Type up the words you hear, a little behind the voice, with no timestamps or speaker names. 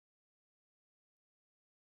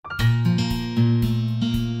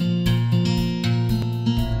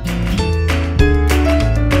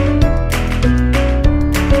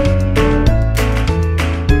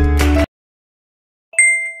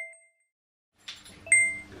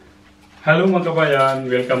Hello mga kabayan,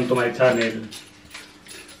 welcome to my channel.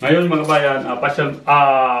 Ngayon mga kabayan,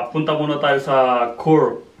 punta muna tayo sa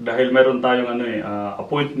court dahil meron tayong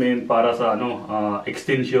appointment para sa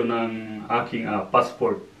extension ng aking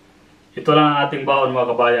passport. Ito lang ang ating baon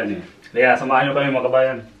mga kabayan eh. Kaya samahan nyo kami mga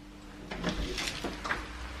kabayan.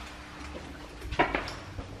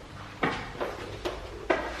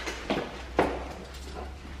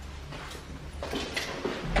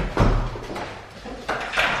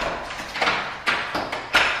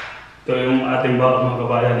 Ito yung ating baon mga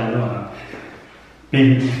kabayan,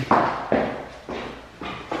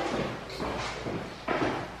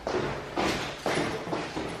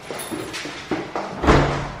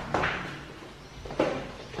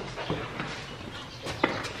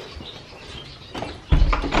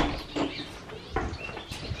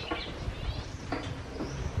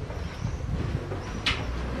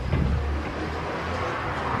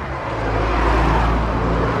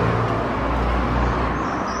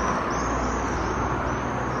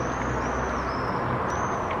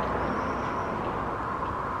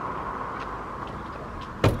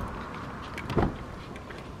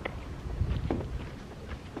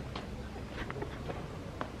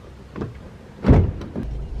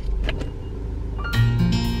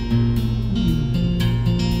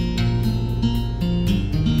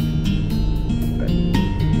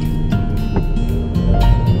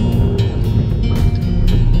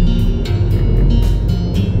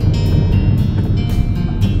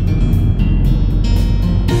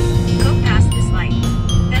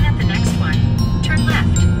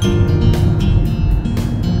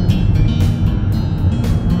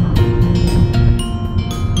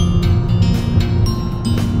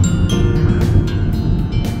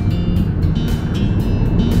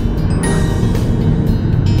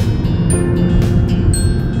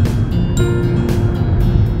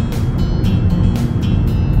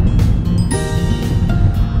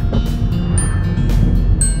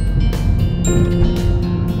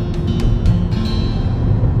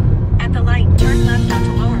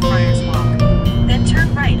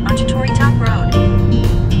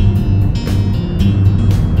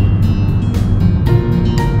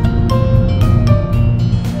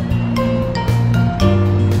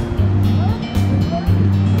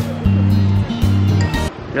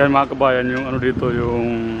 Yan mga kabayan, yung dito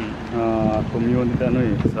yung community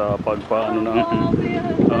sa pagpaano ng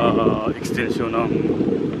extension ng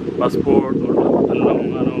passport or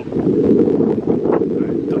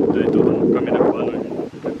dito kami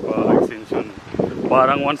nagpa-extension.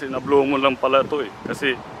 Parang once in a blue moon lang pala ito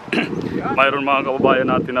kasi mayroon mga kababayan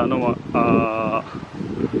natin na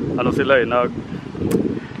sila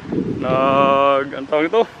ang tawag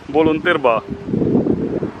ito, volunteer ba?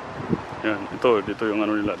 Yan, dito yung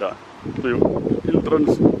nila da. Ito yung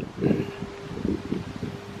entrance.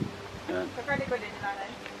 Yan. Kakali ko din nila.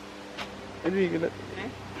 Hindi, kita.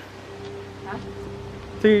 Ha?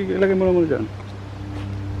 Sige, ilagay mo naman dyan.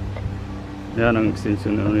 Yan ang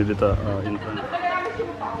extension nila dito, entrance.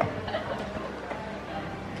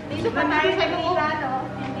 Dito pa tayo sa loob.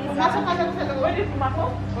 Pumasok ka lang sa loob. Pwede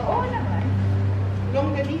pumasok? Oo naman.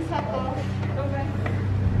 Yung ganisa to.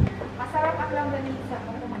 Masarap ang lang ganisa.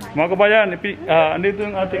 Mga kabayan, andito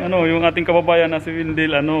yung ating yung ating kababayan na si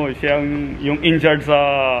Windel, siya yung in charge sa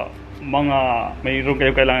mga mayroon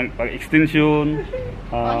kayo kailangan pag-extension,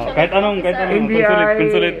 kahit anong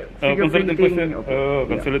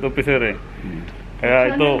consulate officer eh.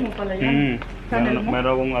 Kaya ito,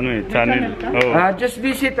 mayroong channel. Just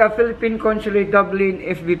visit Philippine Consulate Dublin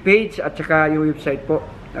FB page at saka yung website po.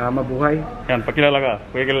 Mabuhay. Yan, pakilala ka.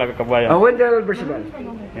 Pakilala ka kabayan. Wendell Bersabal.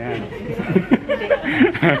 Yan.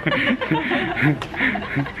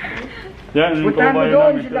 Yan, yung kabayan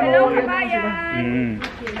namin. Hello, kabayan!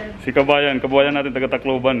 Si kabayan natin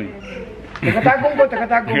taga-Tacloban eh.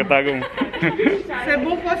 Tagatagong.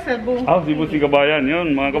 Cebu po, Cebu. Cebu si kabayan.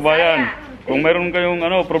 Yun, mga kabayan. Kung mayroon kayong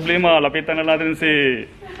problema, lapitan na natin si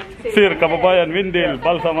Sir Kababayan Windel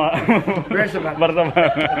Balsama. Balsama.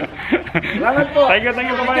 Salamat po. Thank you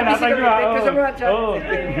kabayan. Thank you.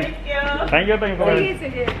 Thank you kabayan.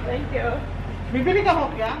 Sige. Thank you. Bibili ka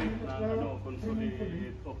hokya?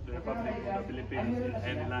 Consulate of the Republic of the Philippines in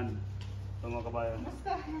Ireland. So mga kabayan.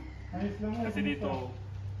 Kasi dito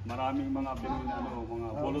maraming mga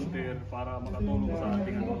mga volunteer para makatulong sa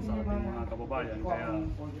ating mga kababayan. Kaya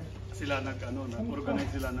sila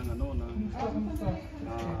nag-organize sila ng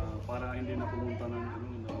para hindi na pumunta ng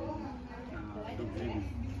Dublin.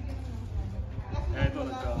 Kaya ito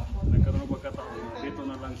nagkaroon ng pagkataon dito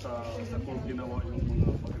na lang sa court ginawa yung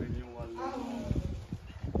mga pag-renewal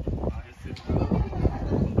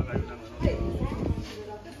punta kayo ng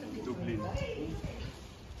Dublin.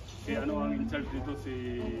 Kaya in-charge dito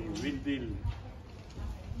si Windil.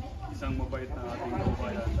 Isang mabait na ating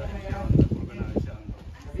kababayan dahil siya ang nag-organize siya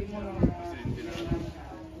ang presidente na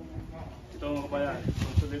ito mga kabayan,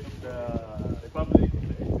 Consulate of the Republic of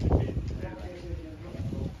the Philippines.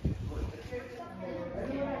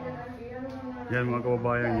 Yan mga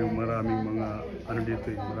kababayan, yung maraming mga ano dito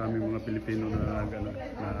maraming mga Pilipino na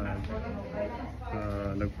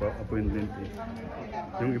nagpa-appointment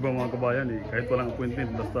Yung ibang mga kabayan kahit walang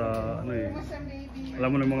appointment basta ano alam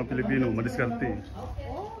mo ng mga Pilipino, madiskarte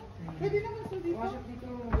Pwede naman sa dito.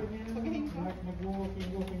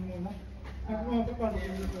 Mag-walking muna.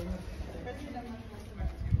 Pwede naman.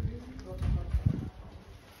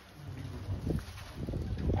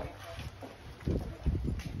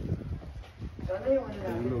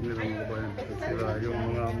 Yung loob nila mga kabayan. Sila yung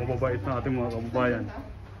mga mababait na ating mga kababayan.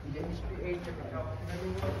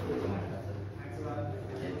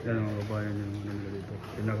 Yan ang mga kabayan yung ano nila dito.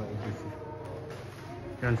 Pinaka-office.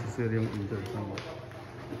 Yan si Sir yung in-charge ng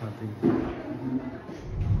ating.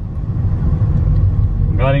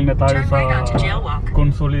 Galing na tayo sa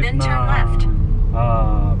Consulate na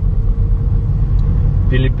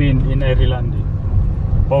Philippine in Ireland.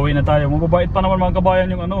 Pauwi na tayo. Mababait pa naman mga kabayan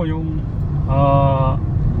yung ano, yung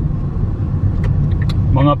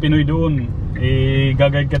mga Pinoy doon.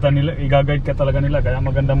 I-guide ka talaga nila kaya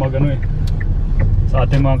maganda magano sa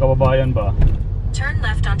ating mga kababayan ba. Turn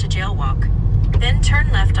left onto Jail Walk. Then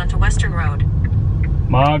turn left onto Western Road.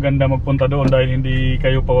 Maganda magpunta doon dahil hindi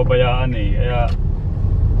kayo pababayaan kaya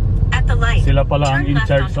at the light, sila pala ang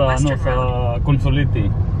in-charge sa ano sa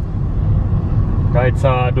Consulate kahit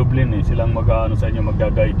sa Dublin silang mag-ano sa inyo,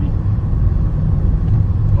 mag-guide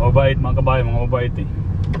Mabait mga kabayan, mga mabait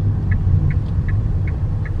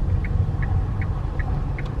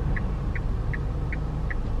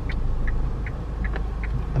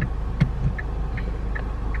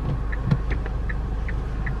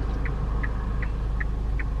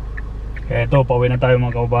Kaya ito, pauwi na tayo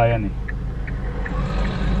mga kababayan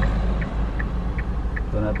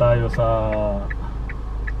Ito na tayo sa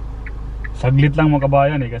saglit lang mga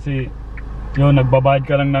kabayan kasi yun, nagbabayad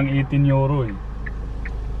ka lang ng €18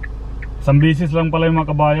 Isang bisis lang pala yung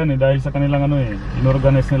mga kabayan dahil sa kanilang ano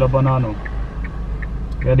inorganize nila ba na ano.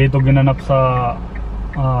 Kaya dito ginanap sa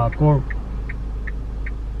Cork.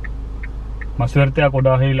 Maswerte ako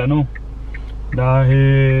dahil ano,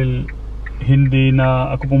 dahil hindi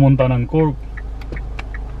na ako pumunta ng Cork.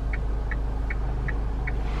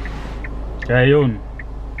 Kaya yun,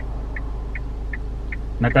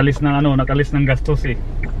 nakalis ng gastos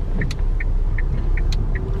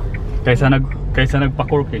kaysa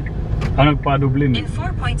nagpa-Cork nagpa-Dublin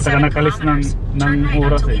saka nakalis ng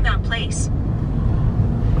oras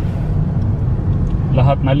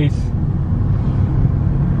lahat nalis.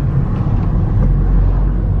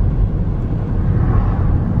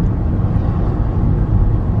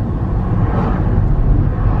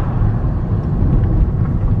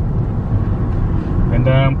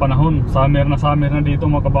 Ganda ng panahon, summer na dito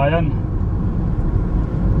mga kabayan.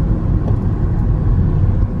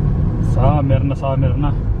 Summer na.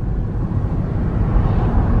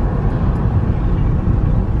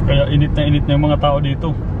 Kaya init na yung mga tao dito.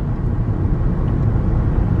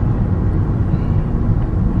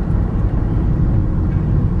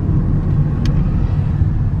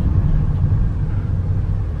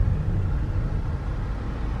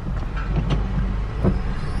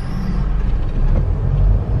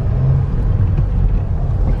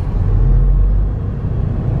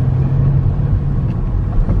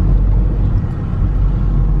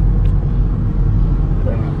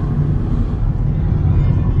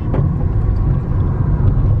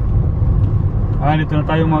 Dito na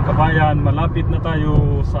tayo mga kabayan, malapit na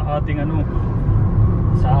tayo sa ating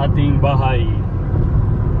sa ating bahay.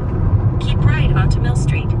 Keep right onto Mill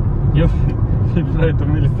Street. Keep right to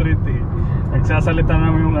Mill Street Nagsasalita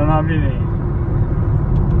naman yung namin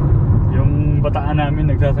yung bataan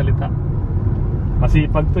namin nagsasalita.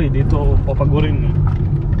 Masipag to dito papagurin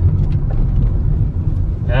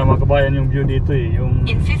Kaya mga kabayan yung view dito yung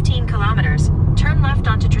in 15 kilometers, turn left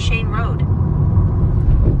onto Treshane Road.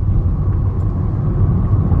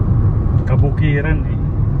 Kabukiran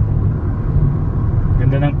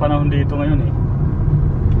Ganda ng panahon dito ngayon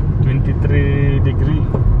 23 degree.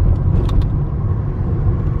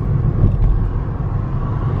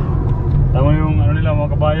 Tama yung nila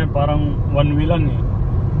mga kabayan, parang one way lang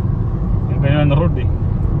yung ganyan na road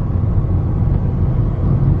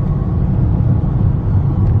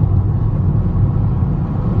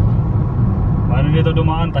Paano dito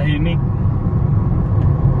dumaan, tahimik.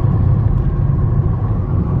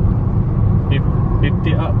 15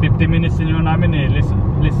 50 minutes din yung namin eh.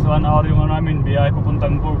 Less 1 hour yung namin. Biyahe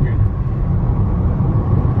papuntang Cork eh.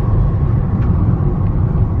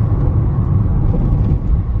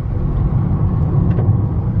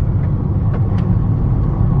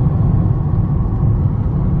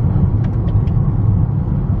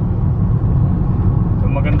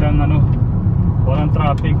 Magandang ano, walang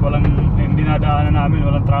traffic, yung dinadaanan namin,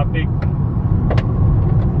 walang traffic.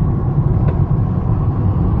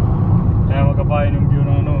 Kaya magkabayan yung view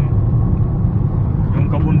ng ano, yung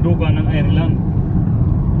kabundukan ng Ireland.